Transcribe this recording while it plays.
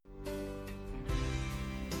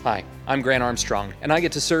Hi, I'm Grant Armstrong, and I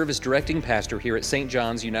get to serve as directing pastor here at St.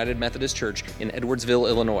 John's United Methodist Church in Edwardsville,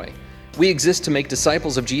 Illinois. We exist to make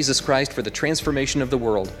disciples of Jesus Christ for the transformation of the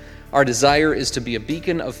world. Our desire is to be a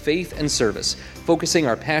beacon of faith and service, focusing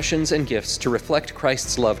our passions and gifts to reflect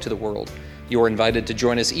Christ's love to the world. You are invited to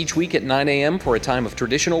join us each week at 9 a.m. for a time of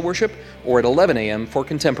traditional worship or at 11 a.m. for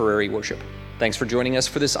contemporary worship. Thanks for joining us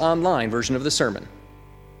for this online version of the sermon.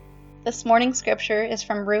 This morning's scripture is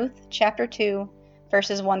from Ruth chapter 2,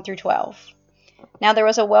 verses 1 through 12. Now there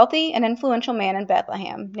was a wealthy and influential man in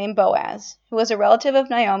Bethlehem named Boaz, who was a relative of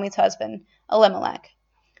Naomi's husband, Elimelech.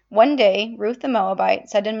 One day, Ruth the Moabite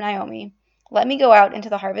said to Naomi, "Let me go out into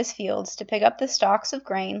the harvest fields to pick up the stalks of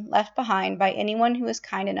grain left behind by anyone who is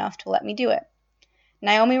kind enough to let me do it."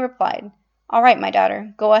 Naomi replied, "All right, my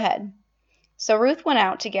daughter, go ahead." So Ruth went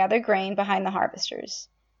out to gather grain behind the harvesters.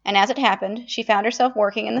 And as it happened, she found herself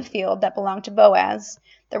working in the field that belonged to Boaz,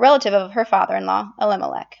 the relative of her father-in-law,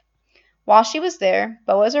 Elimelech. While she was there,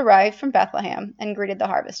 Boaz arrived from Bethlehem and greeted the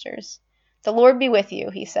harvesters. "The Lord be with you,"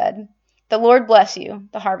 he said. "The Lord bless you,"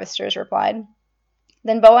 the harvesters replied.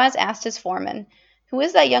 Then Boaz asked his foreman, "Who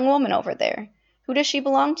is that young woman over there? Who does she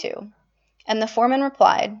belong to?" And the foreman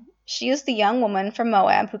replied, "She is the young woman from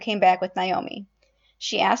Moab who came back with Naomi.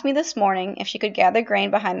 She asked me this morning if she could gather grain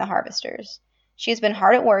behind the harvesters. She has been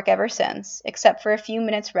hard at work ever since, except for a few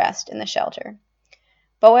minutes' rest in the shelter."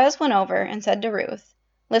 Boaz went over and said to Ruth,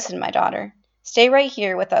 "Listen, my daughter, stay right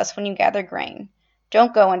here with us when you gather grain.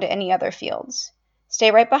 Don't go into any other fields. Stay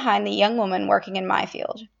right behind the young woman working in my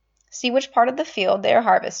field. See which part of the field they are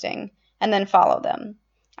harvesting, and then follow them.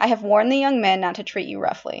 I have warned the young men not to treat you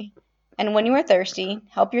roughly. And when you are thirsty,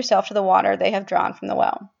 help yourself to the water they have drawn from the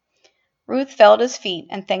well." Ruth fell at his feet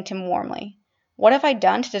and thanked him warmly. "What have I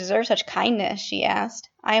done to deserve such kindness?" she asked.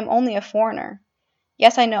 "I am only a foreigner."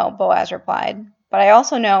 "Yes, I know," Boaz replied, "but I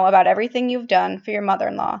also know about everything you have done for your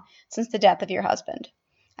mother-in-law since the death of your husband.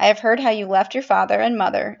 I have heard how you left your father and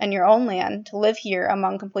mother and your own land to live here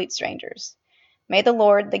among complete strangers. May the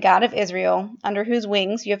Lord, the God of Israel, under whose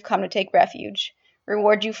wings you have come to take refuge,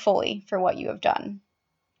 reward you fully for what you have done."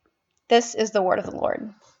 This is the word of the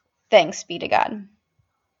Lord. Thanks be to God.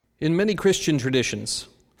 In many Christian traditions,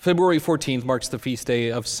 February 14th marks the feast day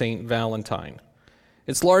of St. Valentine.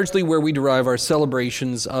 It's largely where we derive our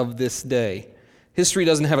celebrations of this day. History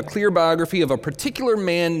doesn't have a clear biography of a particular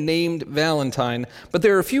man named Valentine, but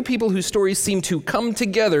there are a few people whose stories seem to come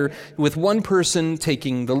together with one person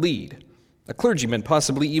taking the lead. A clergyman,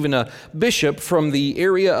 possibly even a bishop from the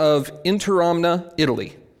area of Interamna,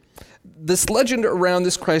 Italy. This legend around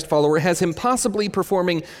this Christ follower has him possibly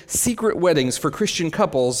performing secret weddings for Christian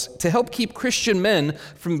couples to help keep Christian men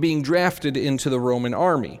from being drafted into the Roman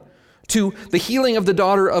army, to the healing of the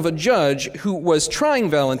daughter of a judge who was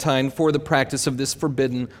trying Valentine for the practice of this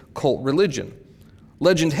forbidden cult religion.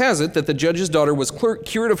 Legend has it that the judge's daughter was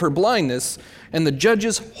cured of her blindness, and the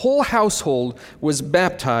judge's whole household was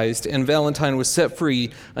baptized, and Valentine was set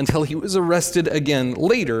free until he was arrested again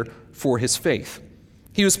later for his faith.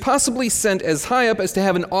 He was possibly sent as high up as to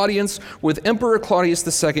have an audience with Emperor Claudius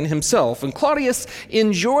II himself, and Claudius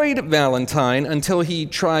enjoyed Valentine until he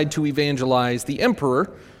tried to evangelize the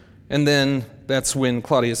emperor, and then that's when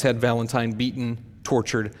Claudius had Valentine beaten,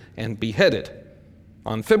 tortured, and beheaded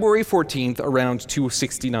on February 14th, around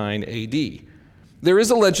 269 AD. There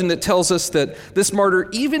is a legend that tells us that this martyr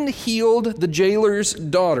even healed the jailer's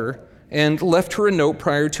daughter and left her a note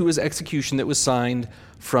prior to his execution that was signed,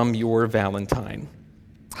 "From your Valentine."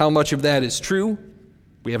 How much of that is true?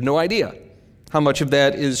 We have no idea. How much of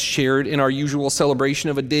that is shared in our usual celebration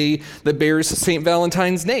of a day that bears St.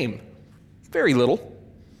 Valentine's name? Very little.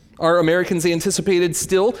 Are Americans anticipated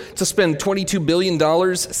still to spend $22 billion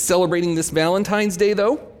celebrating this Valentine's Day,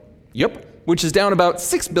 though? Yep, which is down about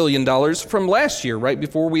 $6 billion from last year, right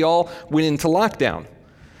before we all went into lockdown.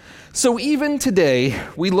 So even today,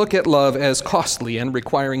 we look at love as costly and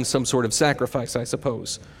requiring some sort of sacrifice, I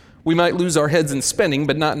suppose. We might lose our heads in spending,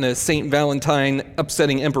 but not in a St. Valentine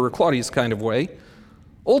upsetting Emperor Claudius kind of way.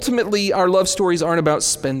 Ultimately, our love stories aren't about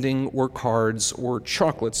spending or cards or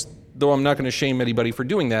chocolates, though I'm not going to shame anybody for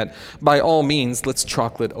doing that. By all means, let's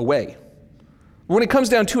chocolate away. When it comes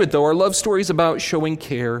down to it, though, our love story is about showing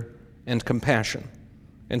care and compassion.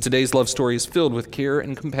 And today's love story is filled with care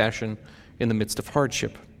and compassion in the midst of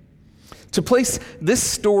hardship. To place this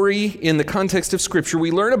story in the context of Scripture,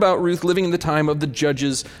 we learn about Ruth living in the time of the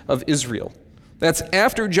judges of Israel. That's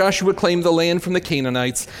after Joshua claimed the land from the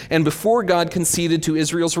Canaanites and before God conceded to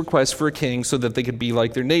Israel's request for a king so that they could be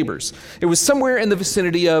like their neighbors. It was somewhere in the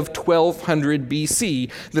vicinity of 1200 BC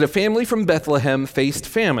that a family from Bethlehem faced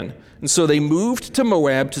famine, and so they moved to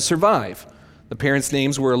Moab to survive. The parents'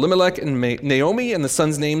 names were Elimelech and Naomi, and the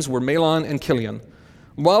sons' names were Mahlon and Chilion.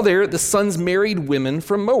 While there, the sons married women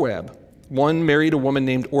from Moab. One married a woman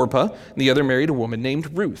named Orpah, and the other married a woman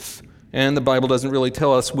named Ruth. And the Bible doesn't really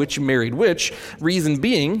tell us which married which, reason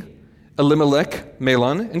being, Elimelech,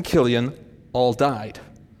 Mahlon, and Chilion all died,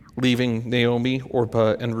 leaving Naomi,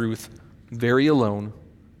 Orpah, and Ruth very alone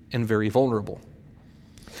and very vulnerable.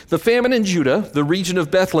 The famine in Judah, the region of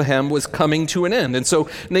Bethlehem, was coming to an end, and so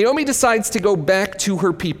Naomi decides to go back to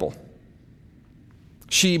her people.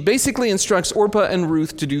 She basically instructs Orpah and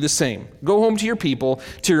Ruth to do the same. Go home to your people,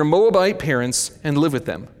 to your Moabite parents, and live with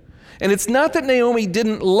them. And it's not that Naomi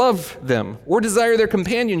didn't love them or desire their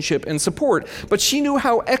companionship and support, but she knew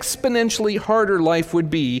how exponentially harder life would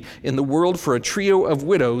be in the world for a trio of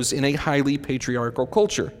widows in a highly patriarchal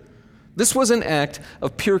culture. This was an act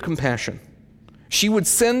of pure compassion. She would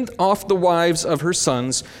send off the wives of her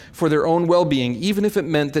sons for their own well-being, even if it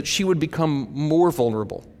meant that she would become more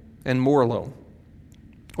vulnerable and more alone.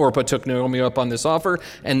 Orpah took Naomi up on this offer,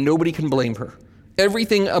 and nobody can blame her.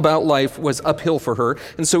 Everything about life was uphill for her,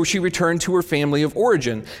 and so she returned to her family of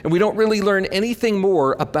origin. And we don't really learn anything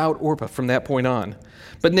more about Orpah from that point on.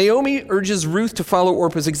 But Naomi urges Ruth to follow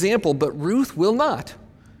Orpah's example, but Ruth will not.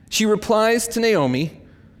 She replies to Naomi,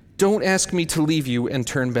 "Don't ask me to leave you and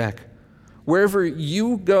turn back. Wherever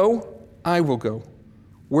you go, I will go.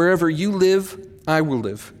 Wherever you live, I will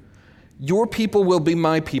live. Your people will be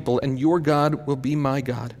my people, and your God will be my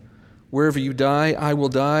God. Wherever you die, I will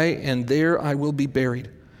die, and there I will be buried.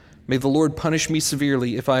 May the Lord punish me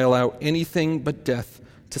severely if I allow anything but death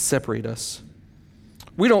to separate us."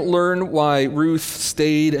 We don't learn why Ruth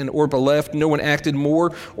stayed and Orpah left. No one acted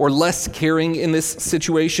more or less caring in this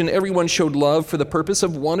situation. Everyone showed love for the purpose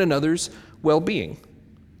of one another's well-being.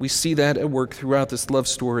 We see that at work throughout this love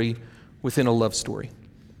story within a love story.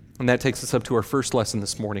 And that takes us up to our first lesson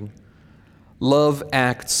this morning. Love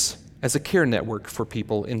acts as a care network for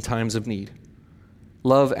people in times of need.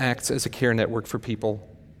 Love acts as a care network for people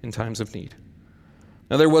in times of need.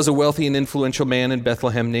 Now, there was a wealthy and influential man in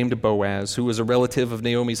Bethlehem named Boaz, who was a relative of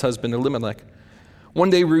Naomi's husband Elimelech. One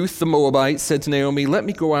day, Ruth the Moabite said to Naomi, "Let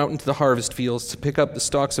me go out into the harvest fields to pick up the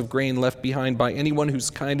stalks of grain left behind by anyone who's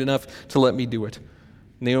kind enough to let me do it."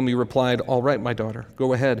 Naomi replied, "All right, my daughter,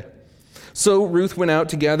 go ahead." So Ruth went out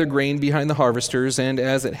to gather grain behind the harvesters, and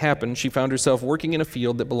as it happened, she found herself working in a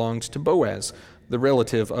field that belonged to Boaz, the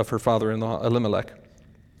relative of her father-in-law Elimelech.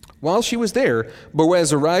 While she was there,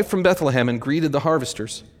 Boaz arrived from Bethlehem and greeted the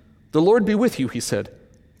harvesters. "The Lord be with you," he said.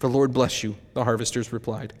 "The Lord bless you," the harvesters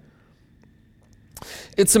replied.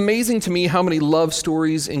 It's amazing to me how many love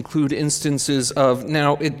stories include instances of,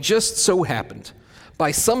 "Now, it just so happened,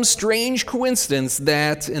 by some strange coincidence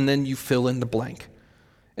that," and then you fill in the blank.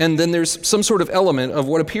 And then there's some sort of element of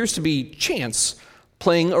what appears to be chance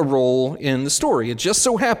playing a role in the story. It just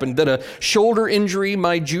so happened that a shoulder injury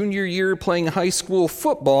my junior year playing high school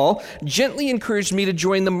football gently encouraged me to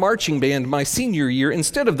join the marching band my senior year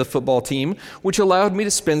instead of the football team, which allowed me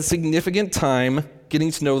to spend significant time getting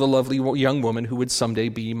to know the lovely young woman who would someday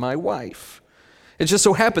be my wife. It just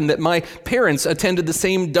so happened that my parents attended the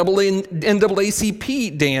same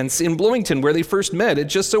NAACP dance in Bloomington where they first met. It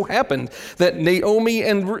just so happened that Naomi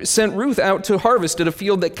sent Ruth out to harvest at a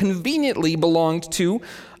field that conveniently belonged to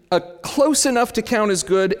a close enough to count as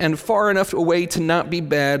good and far enough away to not be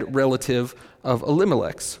bad relative of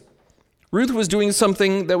Elimelech's. Ruth was doing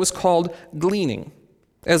something that was called gleaning.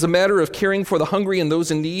 As a matter of caring for the hungry and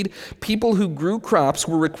those in need, people who grew crops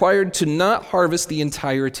were required to not harvest the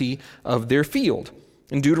entirety of their field.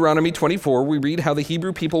 In Deuteronomy 24, we read how the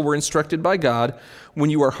Hebrew people were instructed by God,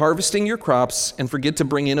 "When you are harvesting your crops and forget to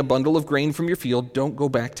bring in a bundle of grain from your field, don't go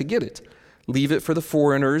back to get it. Leave it for the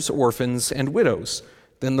foreigners, orphans, and widows.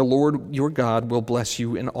 Then the Lord your God will bless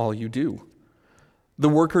you in all you do." The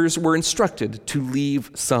workers were instructed to leave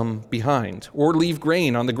some behind or leave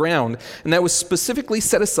grain on the ground, and that was specifically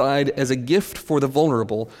set aside as a gift for the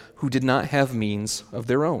vulnerable who did not have means of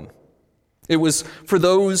their own. It was for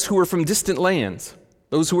those who were from distant lands,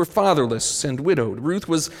 those who were fatherless and widowed. Ruth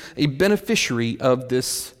was a beneficiary of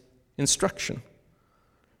this instruction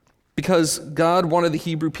because God wanted the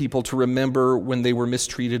Hebrew people to remember when they were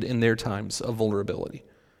mistreated in their times of vulnerability.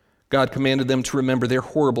 God commanded them to remember their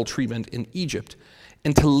horrible treatment in Egypt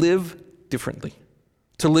and to live differently,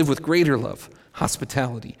 to live with greater love,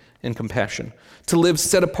 hospitality, and compassion, to live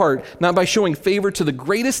set apart, not by showing favor to the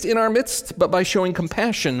greatest in our midst, but by showing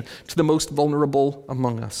compassion to the most vulnerable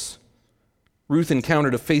among us. Ruth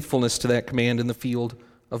encountered a faithfulness to that command in the field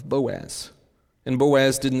of Boaz, and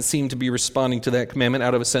Boaz didn't seem to be responding to that commandment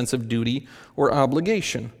out of a sense of duty or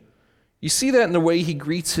obligation. You see that in the way he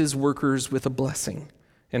greets his workers with a blessing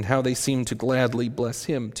and how they seem to gladly bless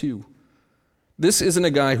him too. This isn't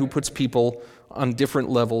a guy who puts people on different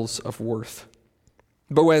levels of worth.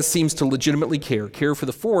 Boaz seems to legitimately care for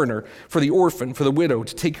the foreigner, for the orphan, for the widow,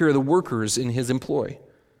 to take care of the workers in his employ.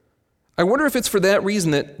 I wonder if it's for that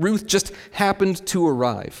reason that Ruth just happened to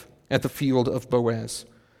arrive at the field of Boaz.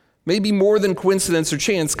 Maybe more than coincidence or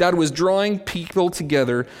chance, God was drawing people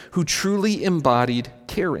together who truly embodied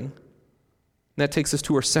caring. And that takes us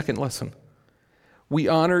to our second lesson. We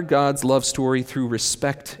honor God's love story through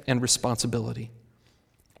respect and responsibility.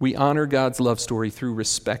 We honor God's love story through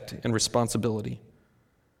respect and responsibility.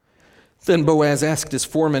 Then Boaz asked his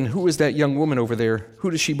foreman, "Who is that young woman over there?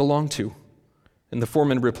 Who does she belong to?" And the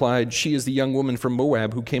foreman replied, "She is the young woman from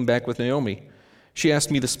Moab who came back with Naomi. She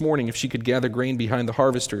asked me this morning if she could gather grain behind the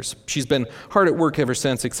harvesters. She's been hard at work ever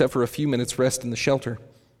since, except for a few minutes' rest in the shelter."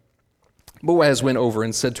 Boaz went over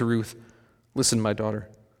and said to Ruth, "Listen, my daughter,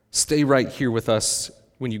 stay right here with us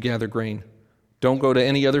when you gather grain. Don't go to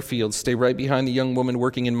any other field. Stay right behind the young woman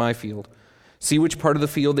working in my field. See which part of the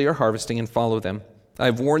field they are harvesting and follow them. I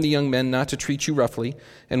have warned the young men not to treat you roughly,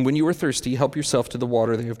 and when you are thirsty, help yourself to the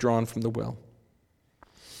water they have drawn from the well."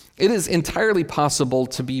 It is entirely possible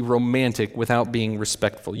to be romantic without being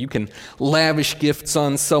respectful. You can lavish gifts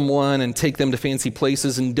on someone and take them to fancy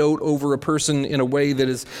places and dote over a person in a way that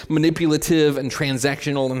is manipulative and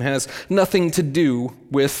transactional and has nothing to do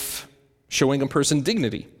with showing a person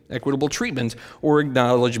dignity, equitable treatment, or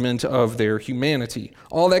acknowledgement of their humanity.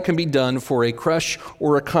 All that can be done for a crush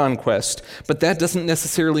or a conquest, but that doesn't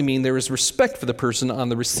necessarily mean there is respect for the person on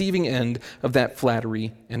the receiving end of that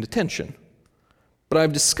flattery and attention. But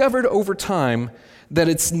I've discovered over time that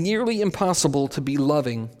it's nearly impossible to be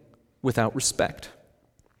loving without respect.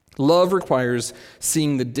 Love requires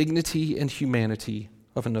seeing the dignity and humanity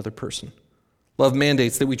of another person. Love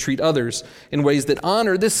mandates that we treat others in ways that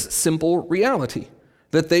honor this simple reality,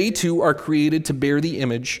 that they too are created to bear the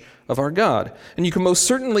image of our God. And you can most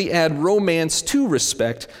certainly add romance to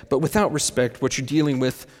respect, but without respect, what you're dealing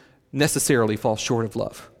with necessarily falls short of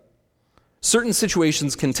love. Certain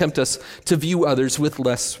situations can tempt us to view others with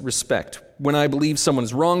less respect. When I believe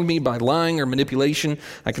someone's wronged me by lying or manipulation,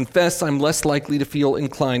 I confess I'm less likely to feel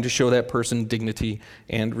inclined to show that person dignity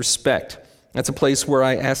and respect. That's a place where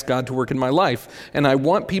I ask God to work in my life, and I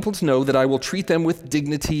want people to know that I will treat them with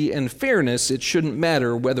dignity and fairness. It shouldn't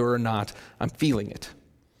matter whether or not I'm feeling it.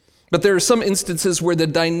 But there are some instances where the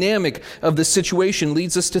dynamic of the situation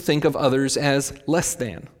leads us to think of others as less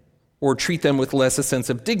than, or treat them with less a sense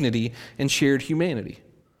of dignity and shared humanity.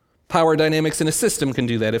 Power dynamics in a system can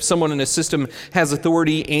do that. If someone in a system has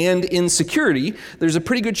authority and insecurity, there's a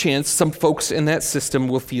pretty good chance some folks in that system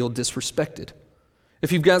will feel disrespected.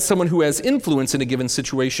 If you've got someone who has influence in a given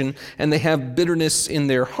situation and they have bitterness in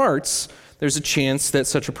their hearts, there's a chance that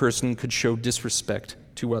such a person could show disrespect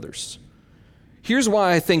to others. Here's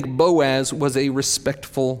why I think Boaz was a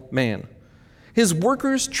respectful man. His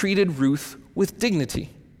workers treated Ruth with dignity.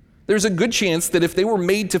 There's a good chance that if they were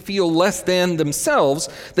made to feel less than themselves,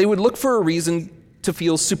 they would look for a reason to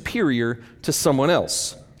feel superior to someone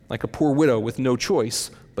else, like a poor widow with no choice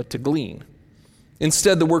but to glean.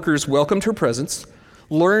 Instead, the workers welcomed her presence,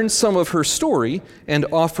 learned some of her story, and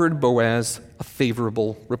offered Boaz a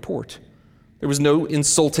favorable report. There was no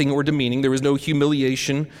insulting or demeaning. There was no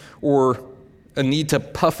humiliation or a need to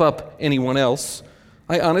puff up anyone else.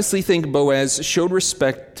 I honestly think Boaz showed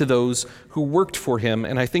respect to those who worked for him,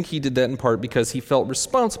 and I think he did that in part because he felt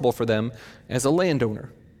responsible for them as a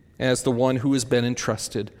landowner, as the one who has been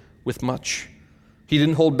entrusted with much. He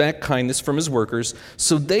didn't hold back kindness from his workers,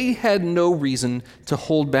 so they had no reason to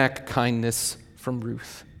hold back kindness from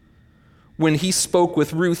Ruth. When he spoke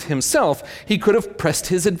with Ruth himself, he could have pressed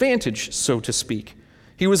his advantage, so to speak.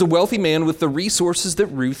 He was a wealthy man with the resources that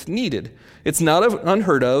Ruth needed. It's not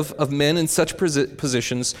unheard of men in such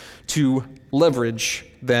positions to leverage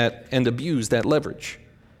that and abuse that leverage.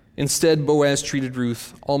 Instead, Boaz treated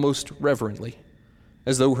Ruth almost reverently,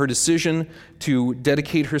 as though her decision to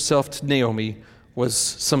dedicate herself to Naomi was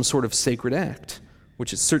some sort of sacred act,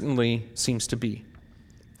 which it certainly seems to be.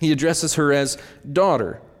 He addresses her as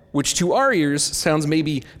daughter, which to our ears sounds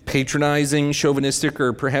maybe patronizing, chauvinistic,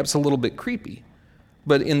 or perhaps a little bit creepy.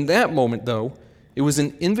 But in that moment, though, it was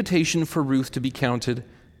an invitation for Ruth to be counted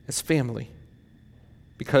as family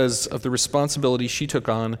because of the responsibility she took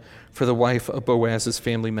on for the wife of Boaz's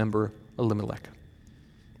family member, Elimelech.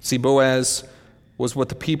 See, Boaz was what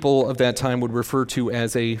the people of that time would refer to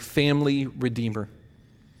as a family redeemer.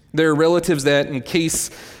 There are relatives that, in case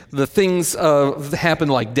the things happen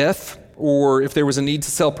like death or if there was a need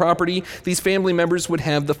to sell property, these family members would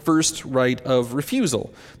have the first right of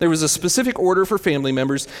refusal. There was a specific order for family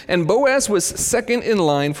members, and Boaz was second in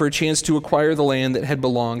line for a chance to acquire the land that had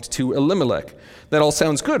belonged to Elimelech. That all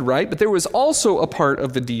sounds good, right? But there was also a part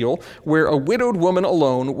of the deal where a widowed woman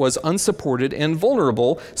alone was unsupported and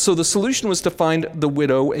vulnerable, so the solution was to find the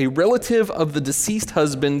widow, a relative of the deceased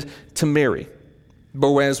husband, to marry.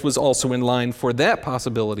 Boaz was also in line for that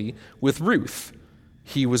possibility with Ruth.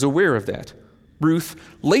 He was aware of that. Ruth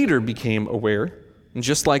later became aware, and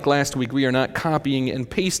just like last week, we are not copying and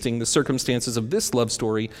pasting the circumstances of this love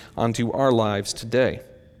story onto our lives today.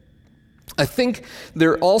 I think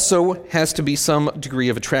there also has to be some degree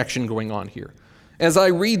of attraction going on here. As I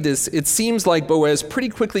read this, it seems like Boaz pretty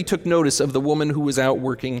quickly took notice of the woman who was out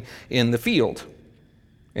working in the field.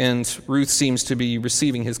 And Ruth seems to be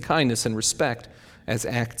receiving his kindness and respect as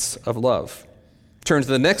acts of love. Turn to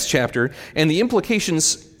the next chapter, and the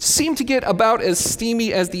implications seem to get about as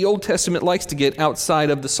steamy as the Old Testament likes to get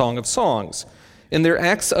outside of the Song of Songs. In their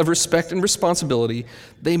acts of respect and responsibility,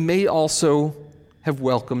 they may also have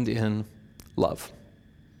welcomed in love.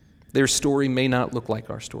 Their story may not look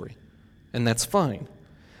like our story, and that's fine,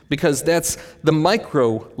 because that's the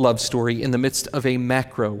micro love story in the midst of a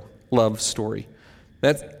macro love story.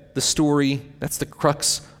 That's the story, that's the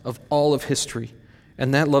crux of all of history,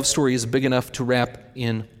 and that love story is big enough to wrap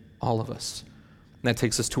in all of us. And that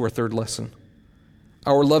takes us to our third lesson.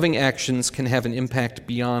 Our loving actions can have an impact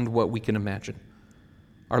beyond what we can imagine.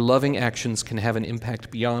 Our loving actions can have an impact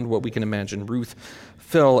beyond what we can imagine. Ruth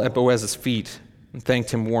fell at Boaz's feet and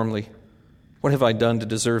thanked him warmly. "What have I done to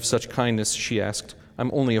deserve such kindness?" she asked. "I'm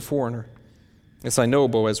only a foreigner." "Yes, I know,"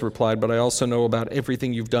 Boaz replied, "but I also know about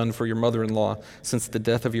everything you've done for your mother-in-law since the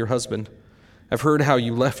death of your husband. I've heard how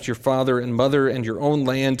you left your father and mother and your own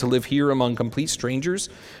land to live here among complete strangers.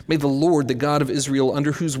 May the Lord, the God of Israel,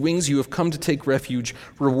 under whose wings you have come to take refuge,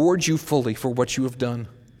 reward you fully for what you have done."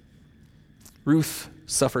 Ruth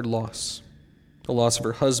suffered loss, the loss of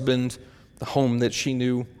her husband, the home that she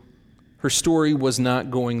knew. Her story was not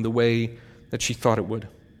going the way that she thought it would.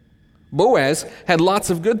 Boaz had lots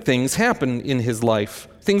of good things happen in his life.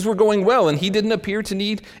 Things were going well, and he didn't appear to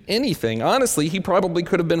need anything. Honestly, he probably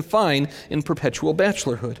could have been fine in perpetual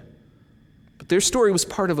bachelorhood. But their story was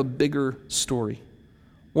part of a bigger story,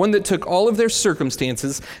 one that took all of their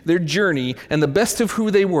circumstances, their journey, and the best of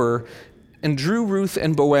who they were, and drew Ruth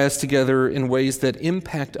and Boaz together in ways that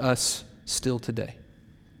impact us still today.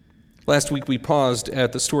 Last week we paused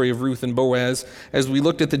at the story of Ruth and Boaz as we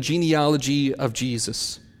looked at the genealogy of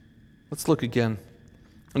Jesus. Let's look again.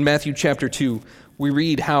 In Matthew chapter 2, we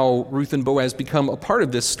read how Ruth and Boaz become a part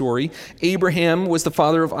of this story. Abraham was the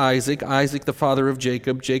father of Isaac, Isaac the father of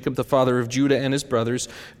Jacob, Jacob the father of Judah and his brothers,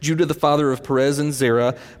 Judah the father of Perez and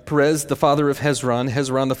Zerah, Perez the father of Hezron,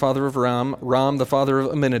 Hezron the father of Ram, Ram the father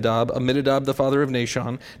of Amminadab, Amminadab the father of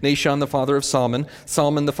Nahshon, Nahshon the father of Salmon,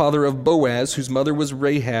 Salmon the father of Boaz, whose mother was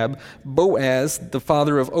Rahab, Boaz the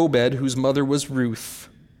father of Obed, whose mother was Ruth.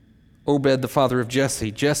 Obed the father of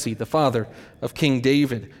Jesse, Jesse the father of King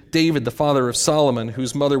David, David the father of Solomon,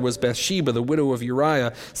 whose mother was Bathsheba, the widow of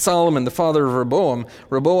Uriah, Solomon the father of Rehoboam,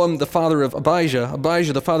 Rehoboam the father of Abijah,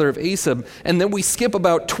 Abijah the father of Asa. And then we skip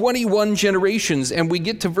about 21 generations and we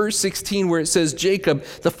get to verse 16 where it says Jacob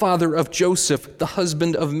the father of Joseph, the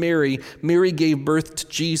husband of Mary. Mary gave birth to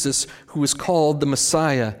Jesus, who is called the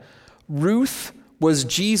Messiah. Ruth was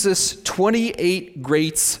Jesus' 28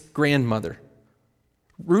 greats grandmother.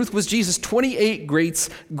 Ruth was Jesus' 28 greats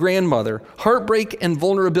grandmother. Heartbreak and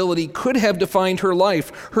vulnerability could have defined her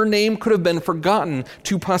life. Her name could have been forgotten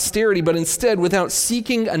to posterity, but instead, without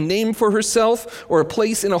seeking a name for herself or a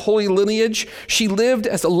place in a holy lineage, she lived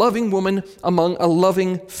as a loving woman among a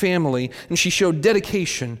loving family, and she showed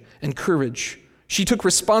dedication and courage. She took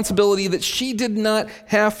responsibility that she did not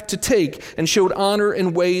have to take and showed honor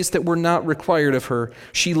in ways that were not required of her.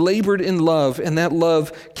 She labored in love, and that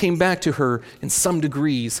love came back to her in some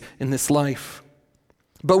degrees in this life.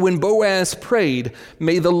 But when Boaz prayed,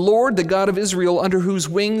 "May the Lord, the God of Israel, under whose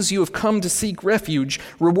wings you have come to seek refuge,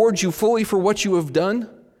 reward you fully for what you have done,"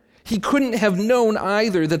 he couldn't have known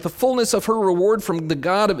either that the fullness of her reward from the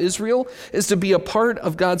God of Israel is to be a part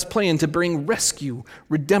of God's plan to bring rescue,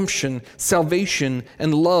 redemption, salvation,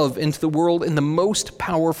 and love into the world in the most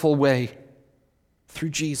powerful way,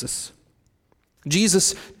 through Jesus.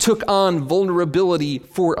 Jesus took on vulnerability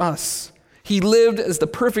for us. He lived as the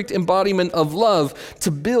perfect embodiment of love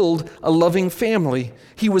to build a loving family.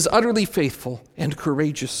 He was utterly faithful and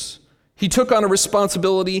courageous. He took on a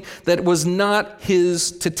responsibility that was not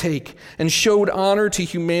his to take and showed honor to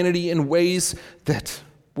humanity in ways that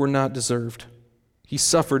were not deserved. He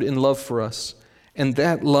suffered in love for us, And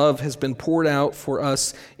that love has been poured out for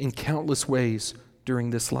us in countless ways during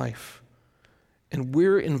this life. And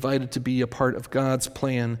we're invited to be a part of God's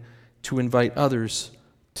plan to invite others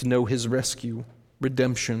to know his rescue,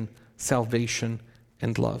 redemption, salvation,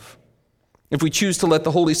 and love. If we choose to let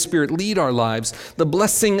the Holy Spirit lead our lives, the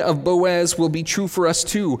blessing of Boaz will be true for us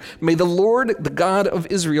too. May the Lord, the God of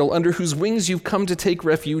Israel, under whose wings you've come to take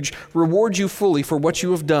refuge, reward you fully for what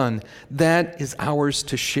you have done. That is ours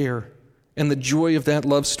to share. And the joy of that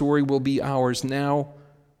love story will be ours now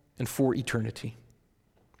and for eternity.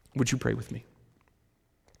 Would you pray with me?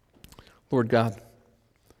 Lord God,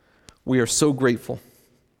 we are so grateful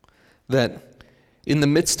that in the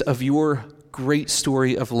midst of your great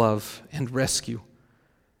story of love and rescue,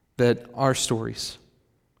 that our stories,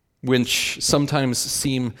 which sometimes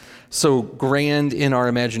seem so grand in our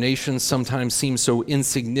imaginations, sometimes seem so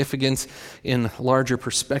insignificant in larger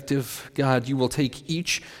perspective, God, you will take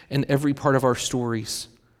each and every part of our stories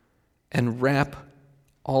and wrap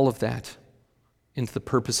all of that into the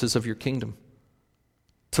purposes of your kingdom,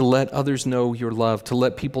 to let others know your love, to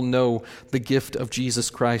let people know the gift of Jesus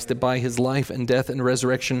Christ, that by his life and death and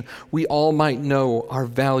resurrection, we all might know our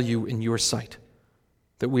value in your sight,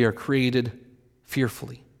 that we are created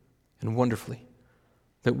fearfully and wonderfully,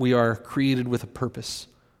 that we are created with a purpose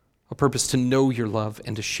to know your love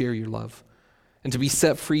and to share your love, and to be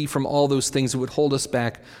set free from all those things that would hold us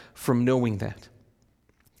back from knowing that.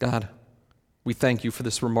 God, we thank you for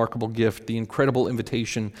this remarkable gift, the incredible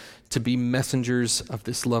invitation to be messengers of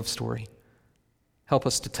this love story. Help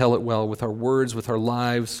us to tell it well with our words, with our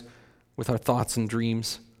lives, with our thoughts and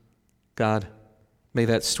dreams. God, may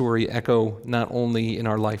that story echo not only in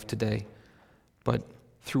our life today, but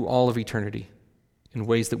through all of eternity in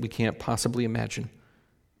ways that we can't possibly imagine.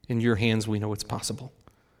 In your hands we know it's possible.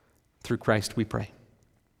 Through Christ we pray.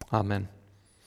 Amen.